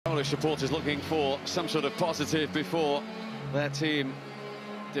Polish supporters looking for some sort of positive before their team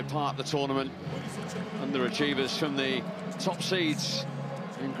depart the tournament. Underachievers from the top seeds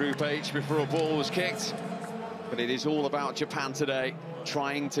in Group H before a ball was kicked. But it is all about Japan today,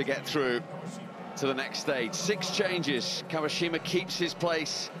 trying to get through to the next stage. 6 changes. Kawashima keeps his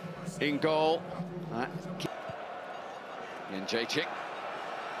place in goal. Jędrzejczyk.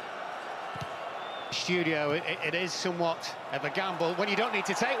 Studio, it is somewhat of a gamble when you don't need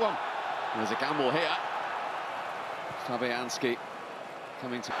to take one. There's a gamble here. Fabianski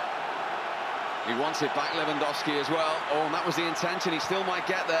coming to... He wanted back Lewandowski as well. Oh, and that was the intention. He still might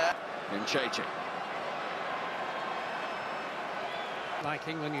get there. Jędrzejczyk. Like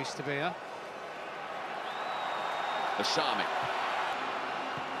England used to be, huh? Asami.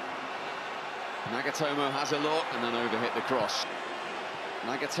 Nagatomo has a look and then overhit the cross.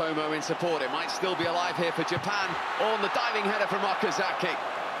 Nagatomo in support. It might still be alive here for Japan. On the diving header from Okazaki.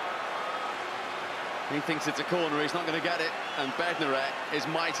 He thinks it's a corner, he's not going to get it. And Bednarek is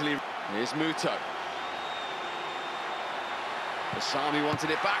mightily... Here's Muto. Asami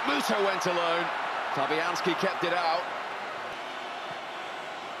wanted it back. Muto went alone. Fabianski kept it out.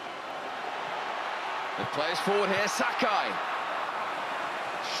 The players forward here, Sakai.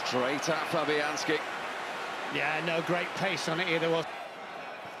 Straight at Fabianski. Yeah, no great pace on it either. Was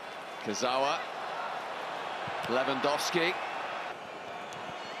Kazawa. Lewandowski.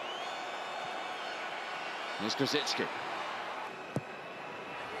 Here's Krzyzewski.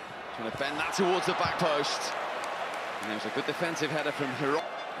 Trying to bend that towards the back post. And there's a good defensive header from Hiro.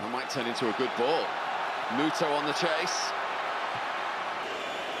 That might turn into a good ball. Muto on the chase.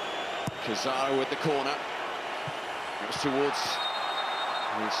 Kazawa with the corner. It was towards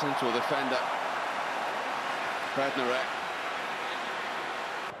the central defender, Bednarek.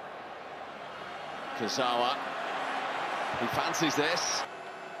 Kazawa. He fancies this.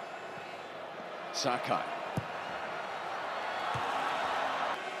 Sakai.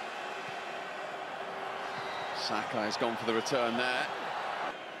 Sakai has gone for the return there.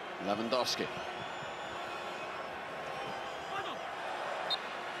 Lewandowski.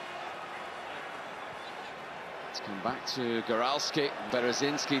 Let's come back to Goralski.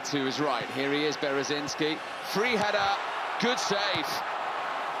 Berezinski to his right. Here he is, Berezinski. Free header, good save.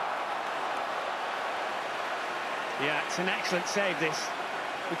 Yeah, it's an excellent save, this.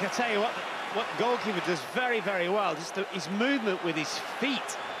 We can tell you what the goalkeeper does very, very well. Just his movement with his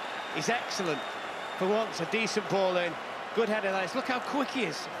feet is excellent. For once, a decent ball in. Good header there. Look how quick he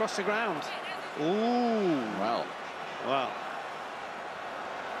is across the ground. Ooh. Well. Well,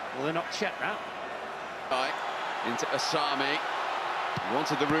 they're not checked that. Right, into Asami. He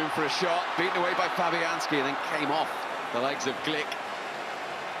wanted the room for a shot. Beaten away by Fabianski and then came off the legs of Glick.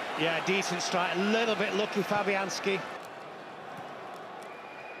 Yeah, decent strike. A little bit lucky, Fabianski.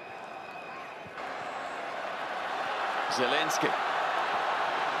 Zielinski.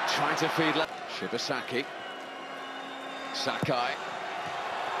 Trying to feed Shibasaki. Sakai.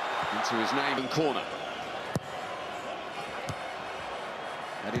 Into his name and corner.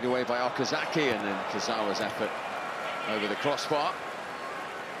 Headed away by Okazaki, and then Kazawa's effort over the crossbar.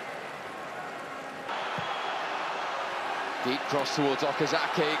 Deep cross towards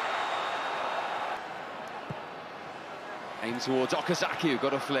Okazaki. Aim towards Okazaki, who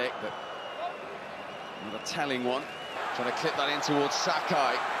got a flick, but not a telling one. Trying to clip that in towards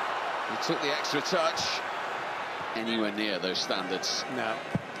Sakai, who took the extra touch. Anywhere near those standards. No.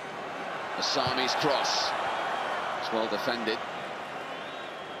 Asami's cross. It's well defended.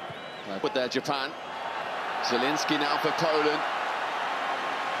 With their Japan. Zielinski now for Poland.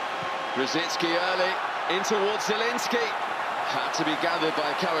 Grzycki early, in towards Zielinski. Had to be gathered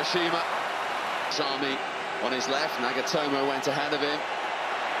by Kawashima. Asami on his left, Nagatomo went ahead of him.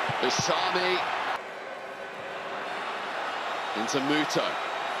 Asami into Muto.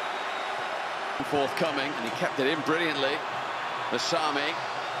 Forthcoming, and he kept it in brilliantly. Asami.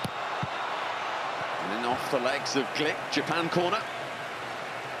 And then off the legs of Glick, Japan corner.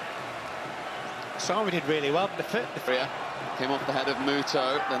 Asami did really well. The came off the head of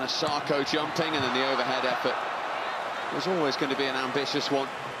Muto, then Asako jumping, and then the overhead effort. It was always going to be an ambitious one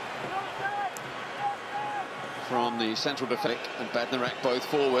from the central defender and Bednarek both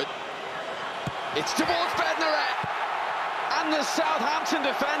forward. It's towards Bednarek, and the Southampton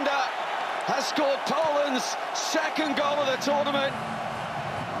defender has scored Poland's second goal of the tournament,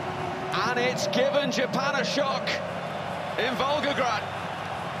 and it's given Japan a shock in Volgograd.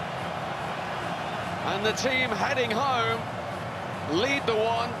 And the team heading home lead the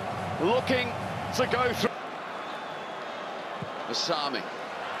one, looking to go through. Asami.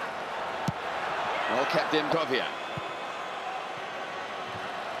 Well kept in Brovia.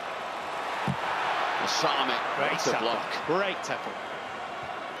 Osame, Great what a tackle. block. Great tackle.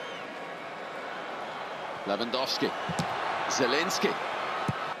 Lewandowski, Zielinski.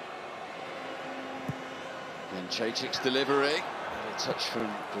 And Chachik's delivery. A touch from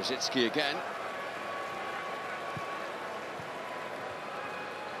Grosicki again.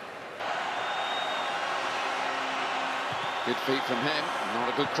 Good feet from him,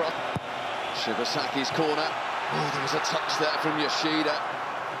 not a good cross. Shibasaki's corner. Oh, there was a touch there from Yoshida.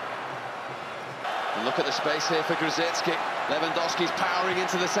 And look at the space here for Grosicki. Lewandowski's powering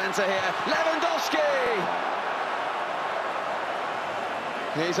into the centre here. Lewandowski!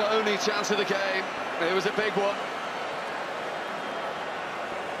 His only chance of the game. It was a big one.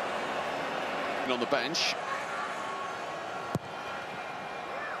 On the bench.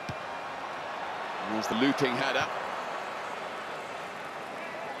 And there's the looping header.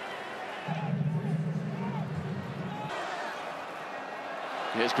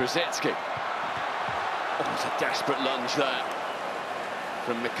 Here's Grosicki. Oh, it's a desperate lunge there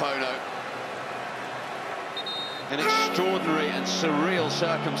from Mikono. In extraordinary and surreal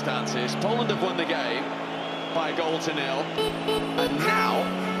circumstances, Poland have won the game by a goal to nil. And now,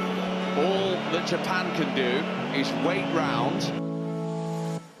 all that Japan can do is wait round